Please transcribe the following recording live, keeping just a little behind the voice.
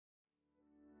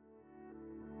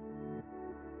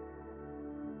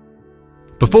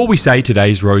Before we say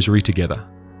today's Rosary together,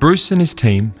 Bruce and his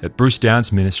team at Bruce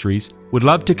Downs Ministries would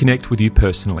love to connect with you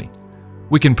personally.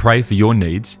 We can pray for your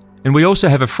needs, and we also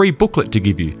have a free booklet to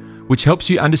give you, which helps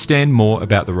you understand more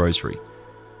about the Rosary.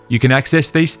 You can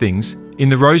access these things in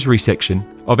the Rosary section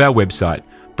of our website,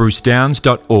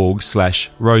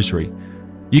 brucedowns.org/rosary.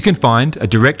 You can find a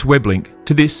direct web link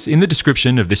to this in the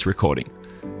description of this recording.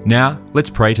 Now, let's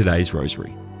pray today's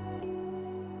Rosary.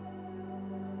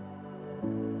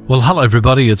 Well, hello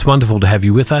everybody, it's wonderful to have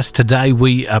you with us. Today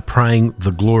we are praying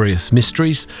the glorious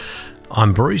mysteries.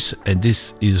 I'm Bruce and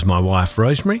this is my wife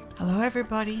Rosemary. Hello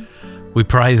everybody. We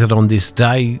pray that on this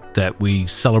day that we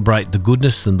celebrate the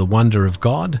goodness and the wonder of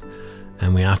God,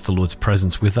 and we ask the Lord's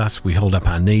presence with us. We hold up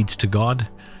our needs to God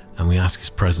and we ask His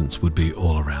presence would be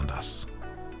all around us.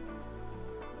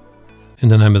 In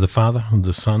the name of the Father, and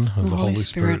the Son, and the Holy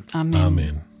Spirit. Amen.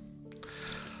 Amen.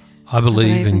 I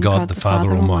believe in God the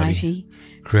Father Almighty,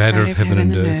 Creator of heaven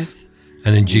and earth,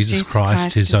 and in Jesus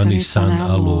Christ, His only Son,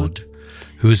 our Lord,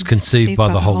 who was conceived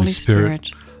by the Holy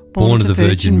Spirit, born of the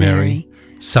Virgin Mary,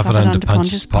 suffered under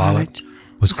Pontius Pilate,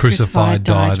 was crucified,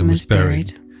 died, and was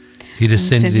buried. He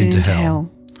descended into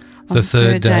hell. The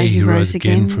third day He rose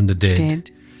again from the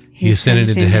dead. He ascended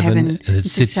into heaven and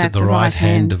sits at the right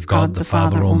hand of God the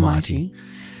Father Almighty.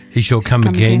 He shall come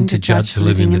again to judge the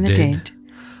living and the dead.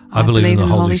 I believe in the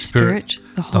Holy Spirit,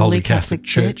 the Holy Catholic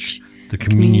Church, the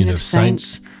communion of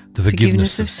saints, the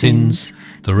forgiveness of sins,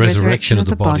 the resurrection of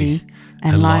the body,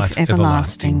 and life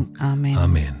everlasting. Amen.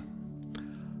 Amen.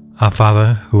 Our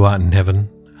Father, who art in heaven,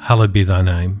 hallowed be thy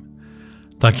name.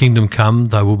 Thy kingdom come,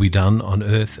 thy will be done on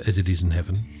earth as it is in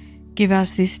heaven. Give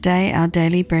us this day our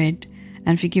daily bread,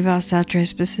 and forgive us our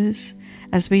trespasses,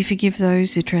 as we forgive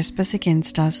those who trespass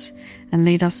against us. And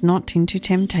lead us not into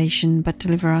temptation, but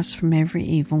deliver us from every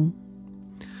evil.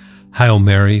 Hail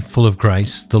Mary, full of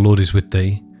grace, the Lord is with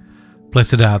thee.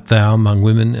 Blessed art thou among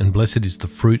women, and blessed is the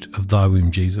fruit of thy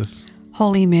womb, Jesus.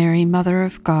 Holy Mary, Mother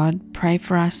of God, pray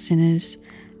for us sinners,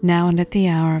 now and at the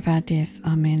hour of our death.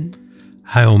 Amen.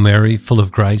 Hail Mary, full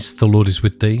of grace, the Lord is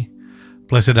with thee.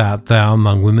 Blessed art thou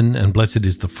among women, and blessed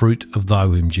is the fruit of thy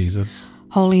womb, Jesus.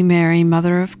 Holy Mary,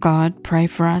 Mother of God, pray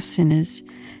for us sinners,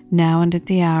 now and at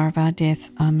the hour of our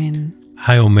death. Amen.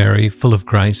 Hail Mary, full of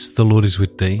grace, the Lord is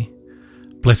with thee.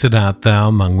 Blessed art thou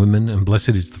among women, and blessed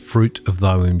is the fruit of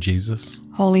thy womb, Jesus.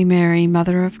 Holy Mary,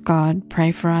 Mother of God,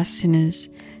 pray for us sinners,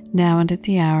 now and at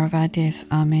the hour of our death.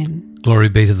 Amen. Glory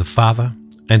be to the Father,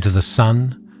 and to the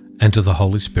Son, and to the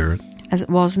Holy Spirit. As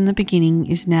it was in the beginning,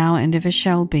 is now, and ever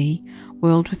shall be,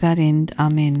 world without end.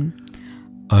 Amen.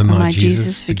 O my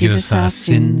Jesus, forgive us our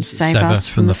sins, save us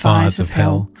from the fires of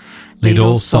hell. Lead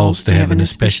all souls to heaven,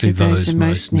 especially those in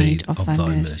most need of thy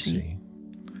mercy.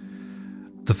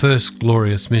 The first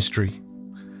glorious mystery,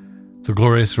 the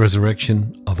glorious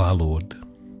resurrection of our Lord.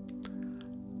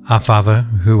 Our Father,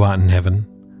 who art in heaven,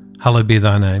 hallowed be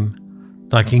thy name.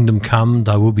 Thy kingdom come,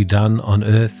 thy will be done on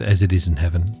earth as it is in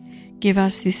heaven. Give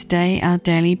us this day our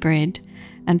daily bread,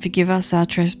 and forgive us our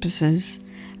trespasses,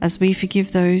 as we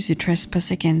forgive those who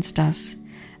trespass against us.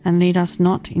 And lead us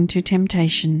not into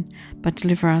temptation, but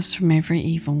deliver us from every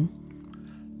evil.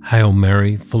 Hail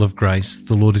Mary, full of grace,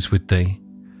 the Lord is with thee.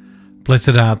 Blessed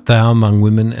art thou among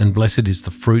women, and blessed is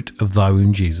the fruit of thy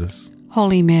womb, Jesus.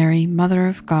 Holy Mary, Mother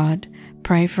of God,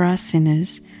 pray for us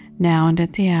sinners, now and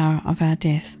at the hour of our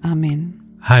death. Amen.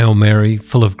 Hail Mary,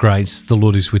 full of grace, the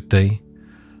Lord is with thee.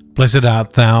 Blessed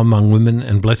art thou among women,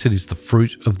 and blessed is the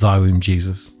fruit of thy womb,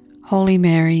 Jesus. Holy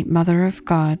Mary, Mother of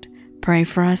God, pray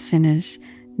for us sinners,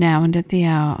 now and at the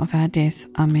hour of our death.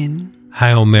 Amen.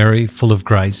 Hail Mary, full of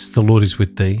grace, the Lord is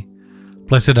with thee.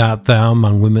 Blessed art thou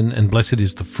among women, and blessed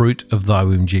is the fruit of thy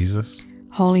womb, Jesus.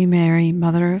 Holy Mary,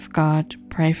 Mother of God,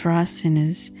 pray for us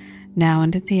sinners, now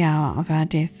and at the hour of our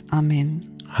death.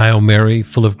 Amen. Hail Mary,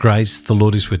 full of grace, the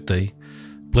Lord is with thee.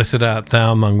 Blessed art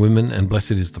thou among women, and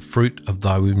blessed is the fruit of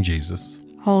thy womb, Jesus.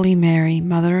 Holy Mary,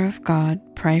 Mother of God,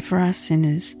 pray for us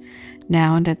sinners,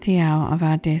 now and at the hour of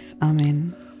our death.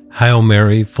 Amen. Hail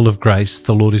Mary, full of grace,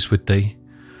 the Lord is with thee.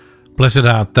 Blessed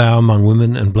art thou among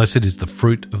women, and blessed is the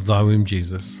fruit of thy womb,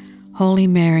 Jesus. Holy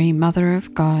Mary, Mother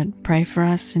of God, pray for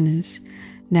us sinners,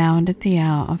 now and at the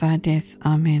hour of our death.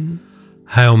 Amen.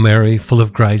 Hail Mary, full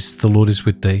of grace, the Lord is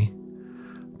with thee.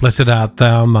 Blessed art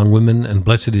thou among women, and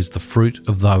blessed is the fruit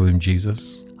of thy womb,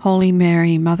 Jesus. Holy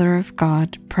Mary, Mother of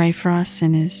God, pray for us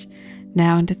sinners,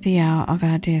 now and at the hour of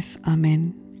our death.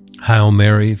 Amen. Hail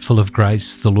Mary, full of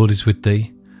grace, the Lord is with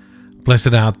thee.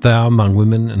 Blessed art thou among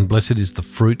women, and blessed is the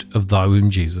fruit of thy womb,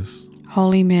 Jesus.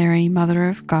 Holy Mary, Mother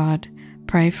of God,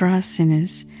 pray for us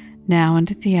sinners, now and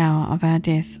at the hour of our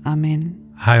death.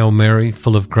 Amen. Hail Mary,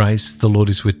 full of grace, the Lord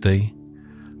is with thee.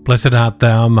 Blessed art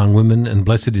thou among women, and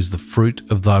blessed is the fruit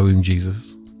of thy womb,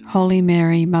 Jesus. Holy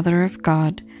Mary, Mother of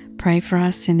God, pray for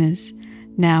us sinners,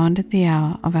 now and at the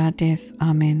hour of our death.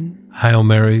 Amen. Hail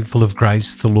Mary, full of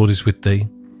grace, the Lord is with thee.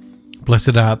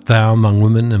 Blessed art thou among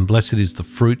women, and blessed is the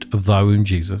fruit of thy womb,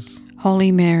 Jesus.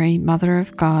 Holy Mary, Mother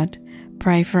of God,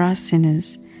 pray for us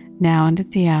sinners, now and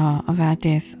at the hour of our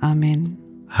death. Amen.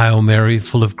 Hail Mary,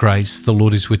 full of grace, the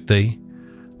Lord is with thee.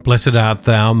 Blessed art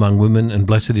thou among women, and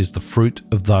blessed is the fruit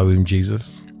of thy womb,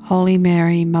 Jesus. Holy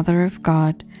Mary, Mother of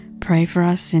God, pray for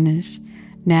us sinners,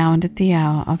 now and at the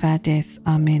hour of our death.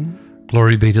 Amen.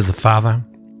 Glory be to the Father,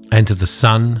 and to the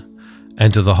Son,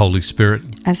 and to the Holy Spirit.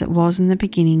 As it was in the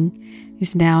beginning,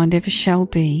 is now, and ever shall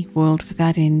be, world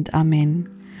without end. Amen.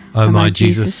 O my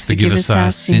Jesus, forgive us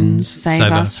our sins, save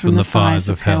us from the fires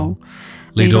of hell.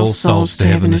 Lead all souls to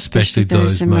heaven, especially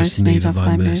those who most need of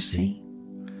thy mercy.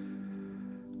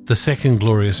 The second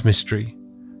glorious mystery,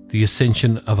 the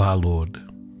Ascension of our Lord.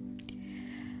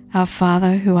 Our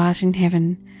Father, who art in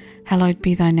heaven, hallowed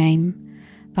be thy name.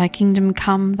 Thy kingdom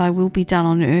come, thy will be done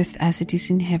on earth as it is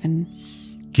in heaven.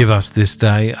 Give us this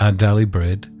day our daily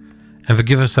bread, and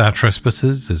forgive us our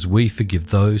trespasses as we forgive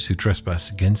those who trespass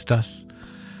against us.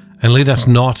 And lead us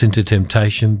not into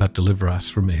temptation, but deliver us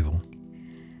from evil.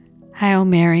 Hail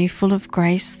Mary, full of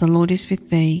grace, the Lord is with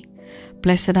thee.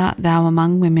 Blessed art thou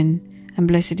among women, and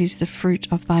blessed is the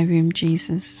fruit of thy womb,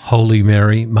 Jesus. Holy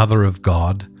Mary, Mother of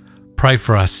God, pray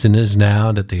for us sinners now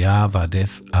and at the hour of our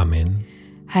death. Amen.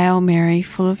 Hail Mary,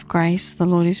 full of grace, the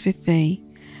Lord is with thee.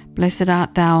 Blessed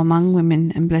art thou among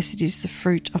women, and blessed is the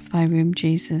fruit of thy womb,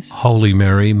 Jesus. Holy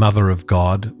Mary, Mother of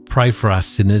God, pray for us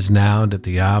sinners now and at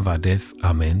the hour of our death.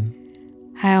 Amen.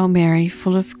 Hail Mary,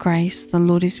 full of grace, the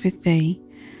Lord is with thee.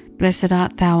 Blessed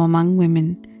art thou among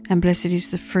women, and blessed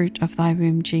is the fruit of thy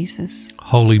womb, Jesus.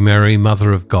 Holy Mary,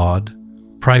 Mother of God,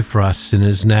 pray for us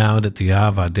sinners now and at the hour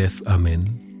of our death.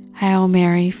 Amen. Hail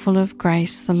Mary, full of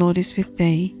grace, the Lord is with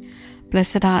thee.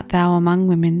 Blessed art thou among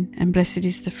women, and blessed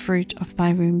is the fruit of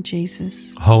thy womb,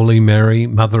 Jesus. Holy Mary,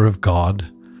 Mother of God,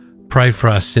 pray for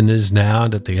us sinners now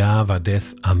and at the hour of our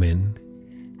death. Amen.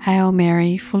 Hail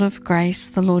Mary, full of grace,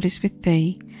 the Lord is with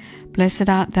thee. Blessed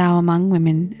art thou among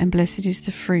women, and blessed is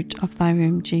the fruit of thy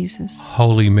womb, Jesus.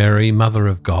 Holy Mary, Mother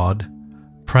of God,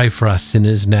 pray for us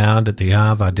sinners now and at the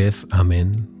hour of our death.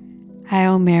 Amen.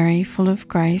 Hail Mary, full of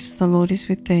grace, the Lord is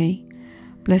with thee.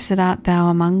 Blessed art thou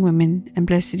among women, and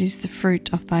blessed is the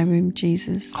fruit of thy womb,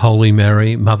 Jesus. Holy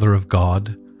Mary, Mother of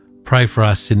God, pray for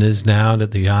us sinners now and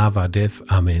at the hour of our death.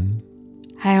 Amen.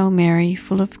 Hail Mary,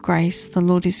 full of grace, the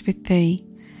Lord is with thee.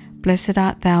 Blessed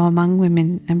art thou among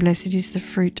women, and blessed is the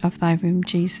fruit of thy womb,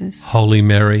 Jesus. Holy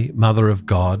Mary, Mother of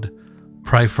God,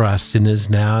 pray for us sinners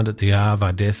now and at the hour of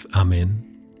our death. Amen.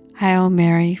 Hail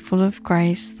Mary, full of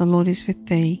grace, the Lord is with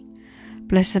thee.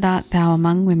 Blessed art thou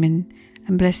among women,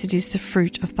 and blessed is the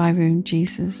fruit of thy womb,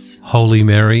 Jesus. Holy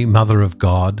Mary, Mother of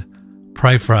God,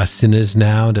 pray for us sinners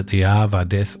now and at the hour of our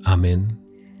death. Amen.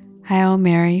 Hail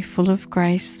Mary, full of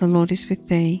grace, the Lord is with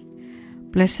thee.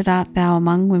 Blessed art thou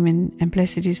among women, and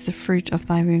blessed is the fruit of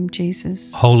thy womb,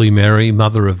 Jesus. Holy Mary,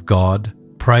 Mother of God,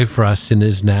 pray for us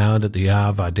sinners now and at the hour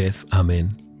of our death. Amen.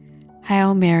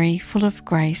 Hail Mary, full of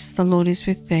grace, the Lord is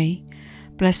with thee.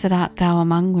 Blessed art thou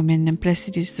among women, and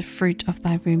blessed is the fruit of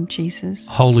thy womb, Jesus.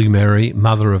 Holy Mary,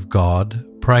 Mother of God,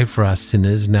 pray for us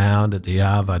sinners now and at the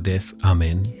hour of our death.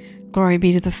 Amen. Glory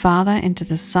be to the Father, and to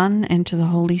the Son, and to the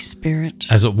Holy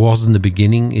Spirit. As it was in the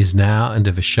beginning, is now, and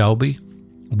ever shall be,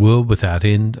 world without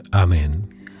end. Amen.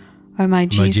 O my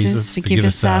Jesus, forgive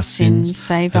us our sins,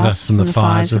 save us from the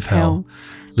fires of hell.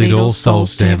 Lead all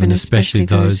souls to heaven, especially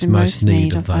those in most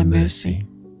need of thy mercy.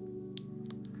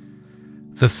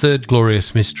 The third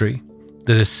glorious mystery,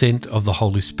 the descent of the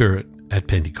Holy Spirit at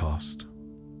Pentecost.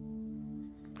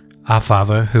 Our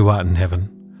Father, who art in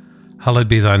heaven, hallowed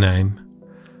be thy name.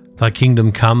 Thy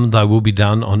kingdom come, thy will be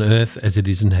done on earth as it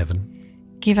is in heaven.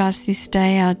 Give us this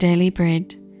day our daily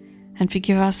bread, and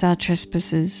forgive us our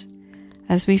trespasses,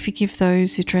 as we forgive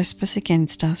those who trespass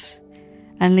against us.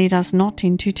 And lead us not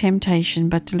into temptation,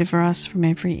 but deliver us from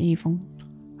every evil.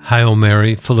 Hail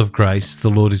Mary, full of grace,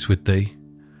 the Lord is with thee.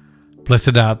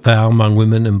 Blessed art thou among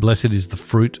women, and blessed is the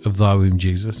fruit of thy womb,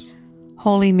 Jesus.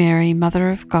 Holy Mary, Mother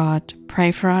of God,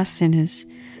 pray for us sinners,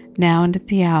 now and at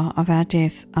the hour of our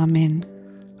death. Amen.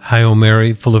 Hail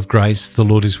Mary, full of grace, the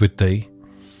Lord is with thee.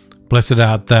 Blessed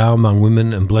art thou among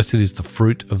women, and blessed is the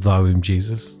fruit of thy womb,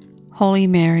 Jesus. Holy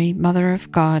Mary, Mother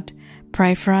of God,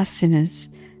 pray for us sinners,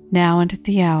 now and at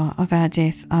the hour of our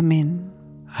death. Amen.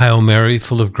 Hail Mary,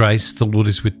 full of grace, the Lord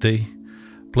is with thee.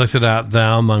 Blessed art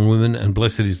thou among women, and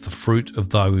blessed is the fruit of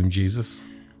thy womb, Jesus.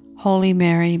 Holy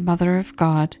Mary, Mother of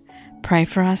God, pray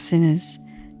for us sinners,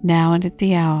 now and at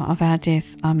the hour of our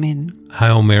death. Amen.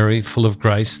 Hail Mary, full of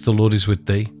grace, the Lord is with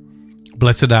thee.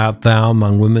 Blessed art thou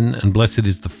among women, and blessed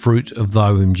is the fruit of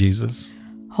thy womb, Jesus.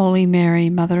 Holy Mary,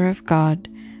 Mother of God,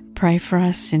 pray for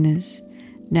us sinners,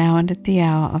 now and at the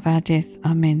hour of our death.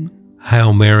 Amen.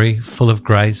 Hail Mary, full of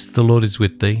grace, the Lord is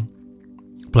with thee.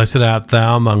 Blessed art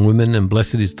thou among women, and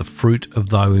blessed is the fruit of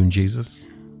thy womb, Jesus.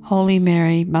 Holy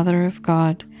Mary, Mother of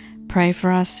God, pray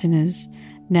for us sinners,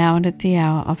 now and at the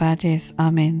hour of our death.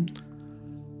 Amen.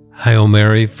 Hail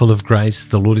Mary, full of grace,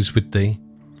 the Lord is with thee.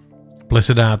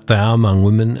 Blessed art thou among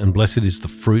women, and blessed is the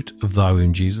fruit of thy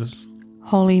womb, Jesus.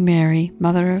 Holy Mary,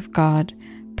 Mother of God,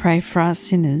 pray for us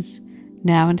sinners,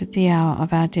 now and at the hour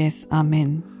of our death.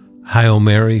 Amen. Hail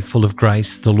Mary, full of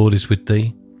grace, the Lord is with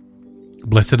thee.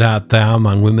 Blessed art thou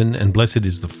among women, and blessed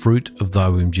is the fruit of thy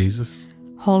womb, Jesus.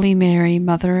 Holy Mary,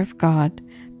 Mother of God,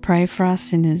 pray for us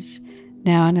sinners,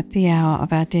 now and at the hour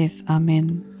of our death.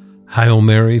 Amen. Hail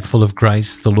Mary, full of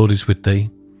grace, the Lord is with thee.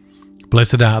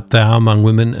 Blessed art thou among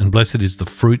women, and blessed is the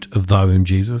fruit of thy womb,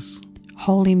 Jesus.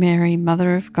 Holy Mary,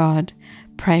 Mother of God,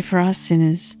 pray for us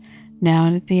sinners, now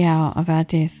and at the hour of our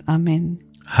death. Amen.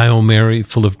 Hail Mary,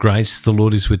 full of grace, the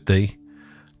Lord is with thee.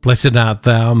 Blessed art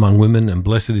thou among women, and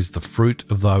blessed is the fruit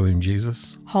of thy womb,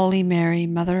 Jesus. Holy Mary,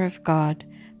 Mother of God,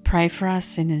 pray for us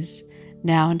sinners,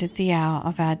 now and at the hour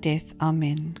of our death.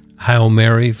 Amen. Hail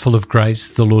Mary, full of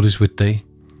grace, the Lord is with thee.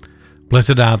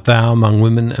 Blessed art thou among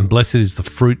women, and blessed is the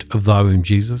fruit of thy womb,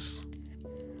 Jesus.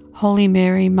 Holy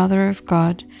Mary, Mother of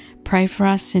God, pray for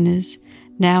us sinners,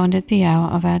 now and at the hour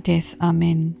of our death.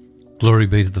 Amen. Glory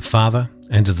be to the Father,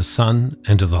 and to the Son,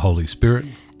 and to the Holy Spirit.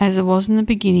 As it was in the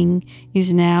beginning,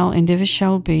 is now, and ever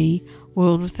shall be,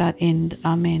 world without end.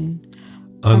 Amen.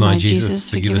 O my Jesus,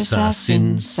 forgive us our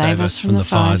sins, save us from the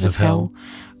fires of hell.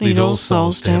 Lead all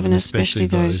souls to heaven, especially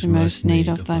those in most need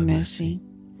of thy mercy.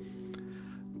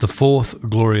 The fourth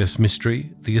glorious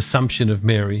mystery, the Assumption of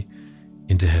Mary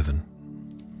into heaven.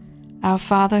 Our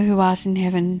Father who art in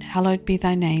heaven, hallowed be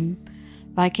thy name.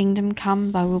 Thy kingdom come,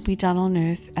 thy will be done on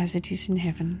earth as it is in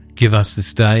heaven. Give us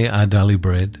this day our daily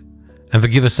bread, and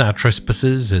forgive us our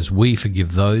trespasses as we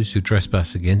forgive those who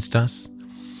trespass against us.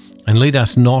 And lead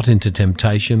us not into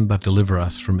temptation, but deliver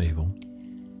us from evil.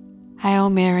 Hail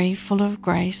Mary, full of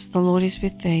grace, the Lord is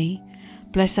with thee.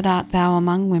 Blessed art thou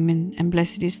among women, and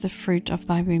blessed is the fruit of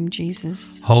thy womb,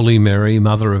 Jesus. Holy Mary,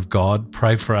 Mother of God,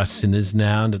 pray for us sinners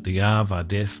now and at the hour of our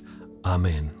death.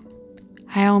 Amen.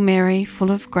 Hail Mary,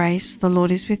 full of grace, the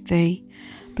Lord is with thee.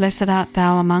 Blessed art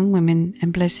thou among women,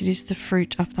 and blessed is the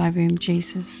fruit of thy womb,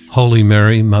 Jesus. Holy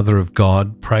Mary, Mother of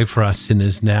God, pray for us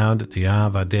sinners now and at the hour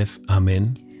of our death.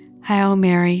 Amen. Hail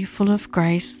Mary, full of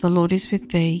grace, the Lord is with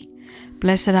thee.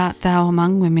 Blessed art thou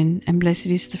among women, and blessed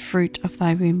is the fruit of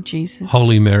thy womb, Jesus.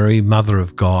 Holy Mary, Mother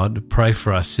of God, pray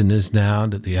for us sinners now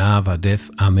and at the hour of our death.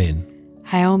 Amen.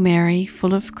 Hail Mary,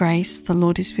 full of grace, the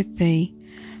Lord is with thee.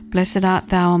 Blessed art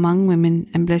thou among women,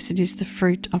 and blessed is the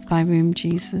fruit of thy womb,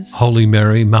 Jesus. Holy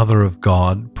Mary, Mother of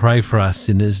God, pray for us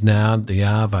sinners now and at the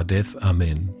hour of our death.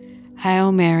 Amen.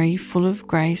 Hail Mary, full of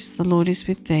grace, the Lord is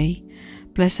with thee.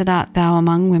 Blessed art thou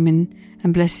among women,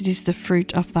 and blessed is the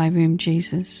fruit of thy womb,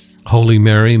 Jesus. Holy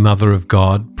Mary, Mother of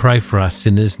God, pray for us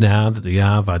sinners now and at the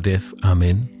hour of our death.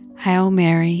 Amen. Hail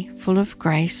Mary, full of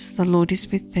grace, the Lord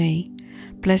is with thee.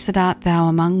 Blessed art thou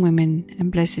among women,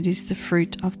 and blessed is the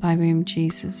fruit of thy womb,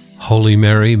 Jesus. Holy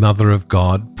Mary, Mother of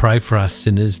God, pray for us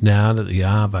sinners now and at the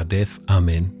hour of our death.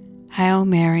 Amen. Hail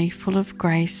Mary, full of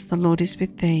grace, the Lord is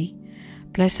with thee.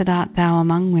 Blessed art thou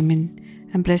among women,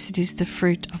 and blessed is the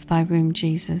fruit of thy womb,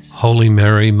 Jesus. Holy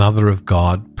Mary, Mother of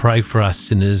God, pray for us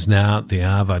sinners now at the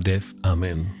hour of our death.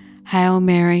 Amen. Hail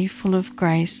Mary, full of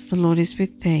grace, the Lord is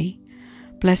with thee.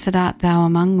 Blessed art thou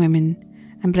among women,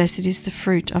 and blessed is the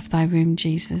fruit of thy womb,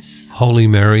 Jesus. Holy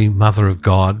Mary, Mother of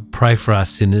God, pray for us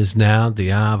sinners now at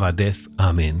the hour of our death.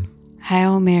 Amen.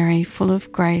 Hail Mary, full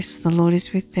of grace, the Lord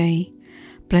is with thee.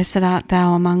 Blessed art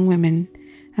thou among women,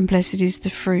 and blessed is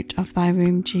the fruit of thy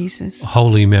womb, Jesus.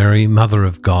 Holy Mary, Mother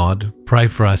of God, pray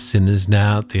for us sinners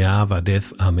now at the hour of our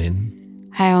death. Amen.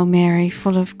 Hail Mary,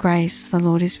 full of grace, the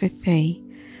Lord is with thee.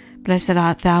 Blessed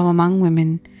art thou among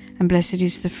women, and blessed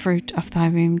is the fruit of thy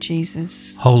womb,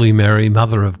 Jesus. Holy Mary,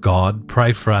 Mother of God,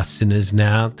 pray for us sinners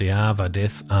now at the hour of our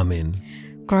death. Amen.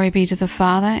 Glory be to the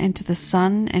Father, and to the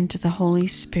Son, and to the Holy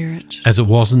Spirit. As it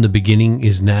was in the beginning,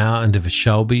 is now, and ever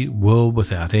shall be, world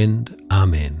without end.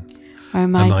 Amen. O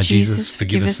my Jesus,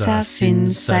 forgive us our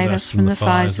sins, save us from the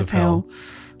fires of hell.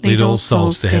 Lead all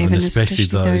souls to heaven, especially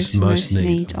those most in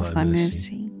need of thy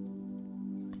mercy.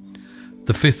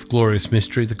 The fifth glorious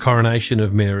mystery, the coronation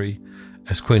of Mary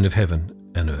as Queen of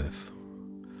heaven and earth.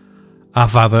 Our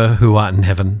Father, who art in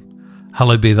heaven,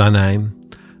 hallowed be thy name.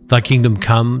 Thy kingdom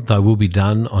come, thy will be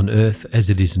done on earth as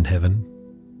it is in heaven.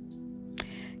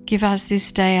 Give us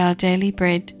this day our daily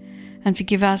bread, and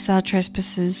forgive us our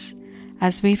trespasses,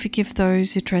 as we forgive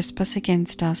those who trespass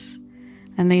against us.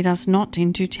 And lead us not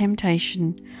into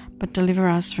temptation, but deliver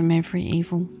us from every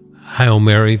evil. Hail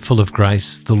Mary, full of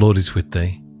grace, the Lord is with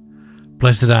thee.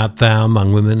 Blessed art thou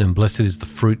among women, and blessed is the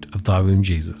fruit of thy womb,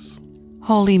 Jesus.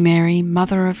 Holy Mary,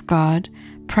 Mother of God,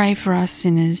 pray for us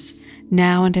sinners,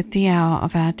 now and at the hour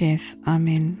of our death.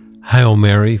 Amen. Hail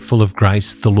Mary, full of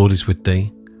grace, the Lord is with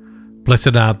thee.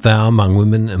 Blessed art thou among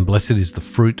women, and blessed is the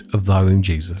fruit of thy womb,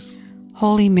 Jesus.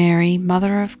 Holy Mary,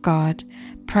 Mother of God,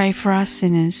 pray for us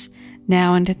sinners,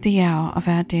 now and at the hour of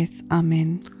our death.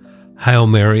 Amen. Hail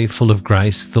Mary, full of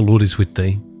grace, the Lord is with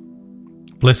thee.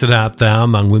 Blessed art thou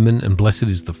among women, and blessed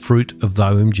is the fruit of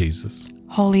thy womb, Jesus.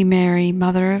 Holy Mary,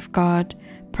 Mother of God,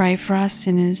 pray for us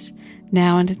sinners,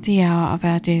 now and at the hour of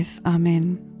our death.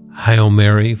 Amen. Hail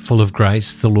Mary, full of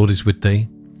grace, the Lord is with thee.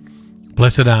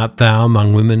 Blessed art thou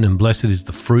among women, and blessed is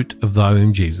the fruit of thy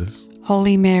womb, Jesus.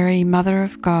 Holy Mary, Mother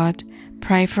of God,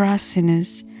 pray for us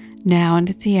sinners, now and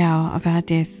at the hour of our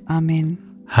death. Amen.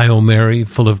 Hail Mary,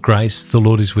 full of grace, the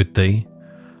Lord is with thee.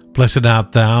 Blessed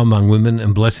art thou among women,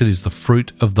 and blessed is the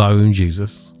fruit of thy womb,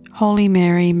 Jesus. Holy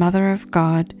Mary, Mother of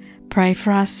God, pray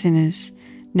for us sinners,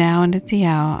 now and at the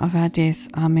hour of our death.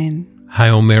 Amen.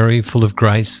 Hail Mary, full of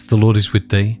grace, the Lord is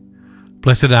with thee.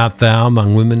 Blessed art thou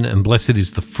among women, and blessed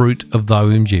is the fruit of thy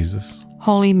womb, Jesus.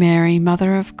 Holy Mary,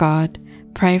 Mother of God,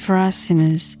 pray for us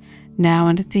sinners, now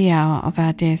and at the hour of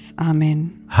our death.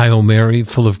 Amen. Hail Mary,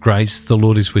 full of grace, the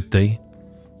Lord is with thee.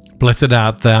 Blessed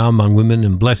art thou among women,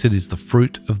 and blessed is the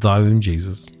fruit of thy womb,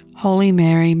 Jesus. Holy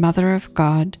Mary, Mother of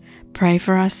God, pray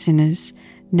for us sinners,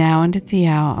 now and at the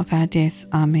hour of our death.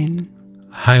 Amen.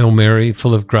 Hail Mary,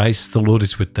 full of grace, the Lord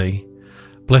is with thee.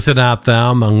 Blessed art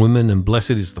thou among women, and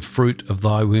blessed is the fruit of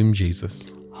thy womb,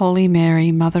 Jesus. Holy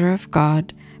Mary, Mother of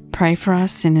God, pray for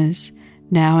us sinners,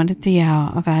 now and at the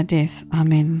hour of our death.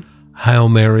 Amen. Hail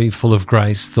Mary, full of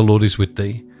grace, the Lord is with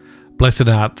thee. Blessed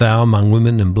art thou among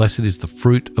women, and blessed is the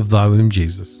fruit of thy womb,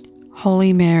 Jesus.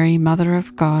 Holy Mary, Mother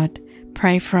of God,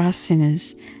 pray for us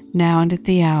sinners, now and at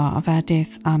the hour of our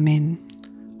death. Amen.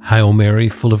 Hail Mary,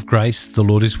 full of grace, the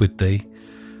Lord is with thee.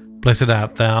 Blessed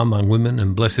art thou among women,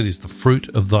 and blessed is the fruit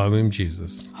of thy womb,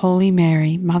 Jesus. Holy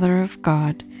Mary, Mother of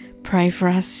God, pray for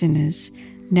us sinners,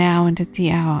 now and at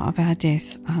the hour of our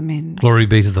death. Amen. Glory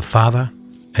be to the Father,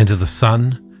 and to the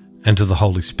Son, and to the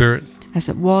Holy Spirit. As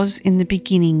it was in the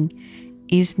beginning,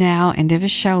 is now, and ever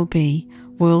shall be,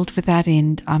 world without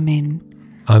end. Amen.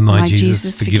 O my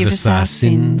Jesus, forgive us our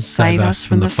sins, save us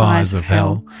from the fires of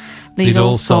hell. Lead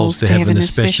all souls to heaven,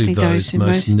 especially those who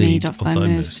most need of thy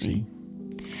mercy.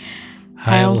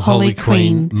 Hail, Holy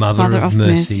Queen, Mother of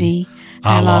Mercy,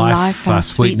 our life, our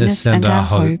sweetness, and our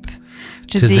hope.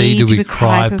 To thee do we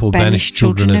cry, poor banished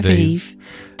children of Eve.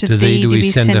 To thee do we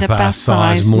send up our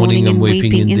sighs, mourning and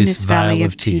weeping in this valley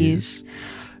of tears.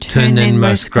 Turn then,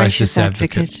 most gracious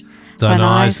Advocate, thine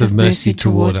eyes of mercy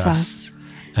towards us,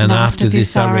 and after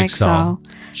this our exile,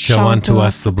 show unto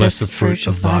us the blessed fruit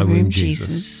of thy womb,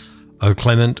 Jesus. O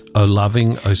clement, O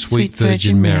loving, O sweet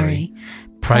Virgin Mary,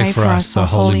 pray for us, O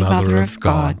Holy Mother of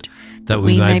God, that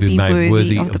we may be made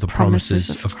worthy of the promises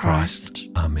of Christ.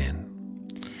 Amen.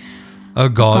 O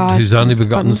God, whose only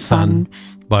begotten Son,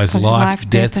 by his life,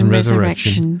 death, and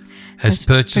resurrection, has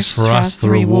purchased for us the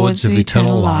rewards of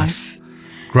eternal life,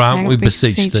 grant, we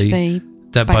beseech thee,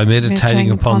 that by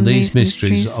meditating upon these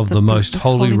mysteries of the most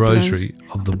holy Rosary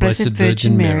of the Blessed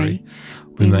Virgin Mary,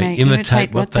 we may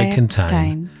imitate what they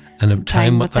contain and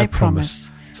obtain what they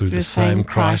promise, through the same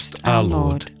Christ our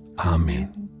Lord.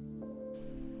 Amen.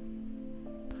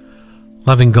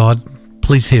 Loving God,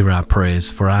 please hear our prayers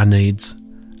for our needs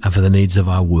and for the needs of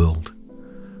our world.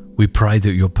 We pray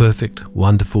that your perfect,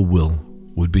 wonderful will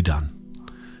would be done.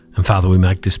 And Father, we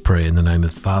make this prayer in the name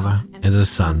of the Father, and of the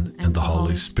Son, and the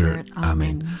Holy Spirit.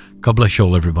 Amen. God bless you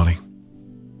all, everybody.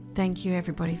 Thank you,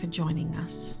 everybody, for joining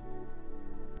us.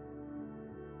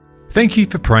 Thank you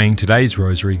for praying today's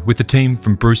Rosary with the team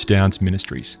from Bruce Downs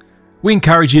Ministries. We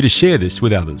encourage you to share this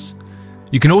with others.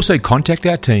 You can also contact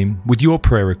our team with your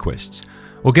prayer requests,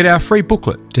 or get our free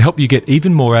booklet to help you get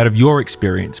even more out of your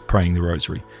experience praying the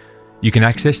Rosary. You can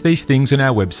access these things on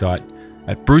our website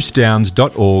at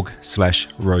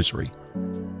brucedowns.org/rosary.